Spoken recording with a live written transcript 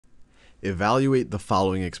Evaluate the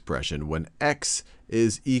following expression when x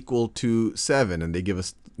is equal to 7, and they give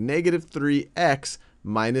us negative 3x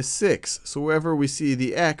minus 6. So wherever we see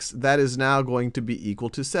the x, that is now going to be equal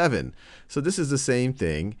to 7. So this is the same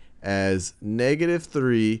thing as negative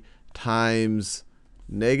 3 times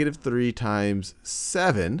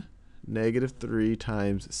 7, negative 3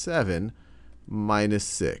 times 7 minus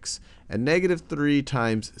 6. And negative 3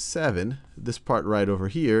 times 7, this part right over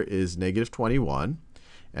here, is negative 21.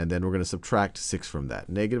 And then we're going to subtract 6 from that.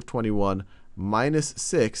 Negative 21 minus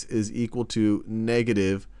 6 is equal to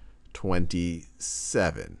negative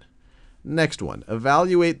 27. Next one.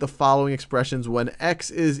 Evaluate the following expressions when x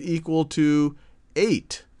is equal to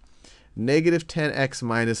 8. Negative 10x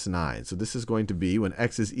minus 9. So this is going to be, when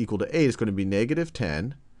x is equal to 8, it's going to be negative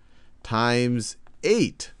 10 times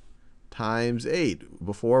 8 times 8.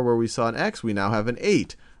 Before, where we saw an x, we now have an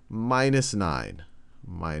 8 minus 9.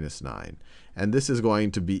 Minus 9. And this is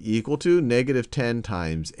going to be equal to negative 10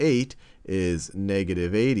 times 8 is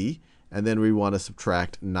negative 80. And then we want to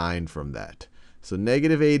subtract 9 from that. So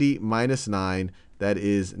negative 80 minus 9, that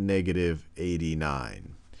is negative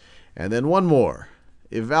 89. And then one more.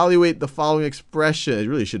 Evaluate the following expression. It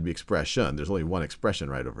really should be expression. There's only one expression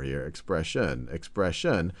right over here. Expression.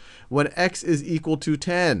 When x is equal to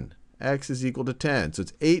 10. X is equal to 10. So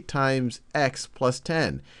it's 8 times x plus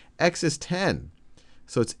 10. X is 10.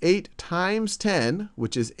 So it's 8 times 10,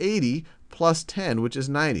 which is 80, plus 10, which is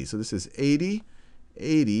 90. So this is 80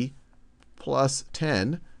 plus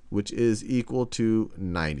 10, which is equal to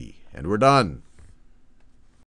 90. And we're done.